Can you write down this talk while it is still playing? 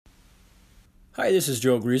Hi, this is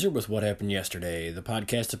Joe Greaser with What Happened Yesterday, the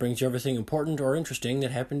podcast that brings you everything important or interesting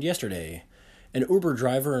that happened yesterday. An Uber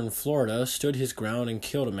driver in Florida stood his ground and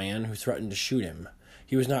killed a man who threatened to shoot him.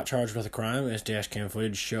 He was not charged with a crime, as dashcam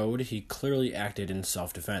footage showed. He clearly acted in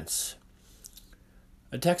self-defense.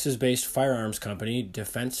 A Texas-based firearms company,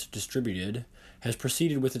 Defense Distributed, has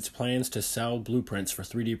proceeded with its plans to sell blueprints for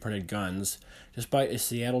 3D printed guns, despite a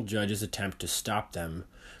Seattle judge's attempt to stop them.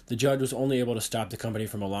 The judge was only able to stop the company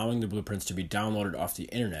from allowing the blueprints to be downloaded off the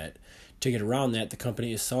internet. To get around that, the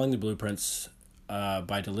company is selling the blueprints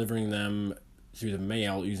by delivering them through the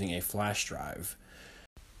mail using a flash drive.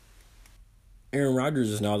 Aaron Rodgers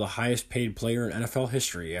is now the highest paid player in NFL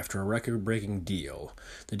history after a record-breaking deal.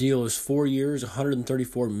 The deal is 4 years,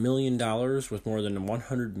 $134 million, with more than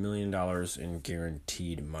 $100 million in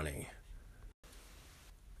guaranteed money.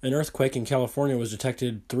 An earthquake in California was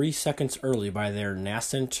detected 3 seconds early by their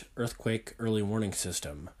nascent earthquake early warning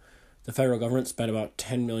system. The federal government spent about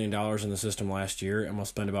 $10 million in the system last year and will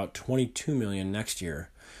spend about $22 million next year.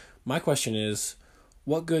 My question is,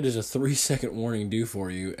 what good does a 3-second warning do for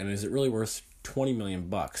you, and is it really worth $20 million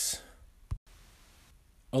bucks?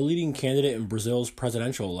 A leading candidate in Brazil's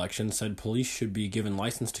presidential election said police should be given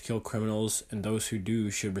license to kill criminals, and those who do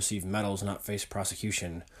should receive medals, not face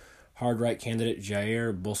prosecution. Hard-right candidate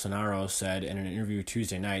Jair Bolsonaro said in an interview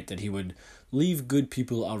Tuesday night that he would leave good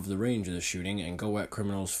people out of the range of the shooting and go at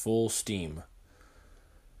criminals full steam.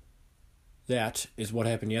 That is what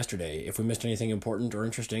happened yesterday. If we missed anything important or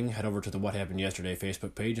interesting, head over to the What Happened Yesterday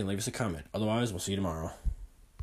Facebook page and leave us a comment. Otherwise, we'll see you tomorrow.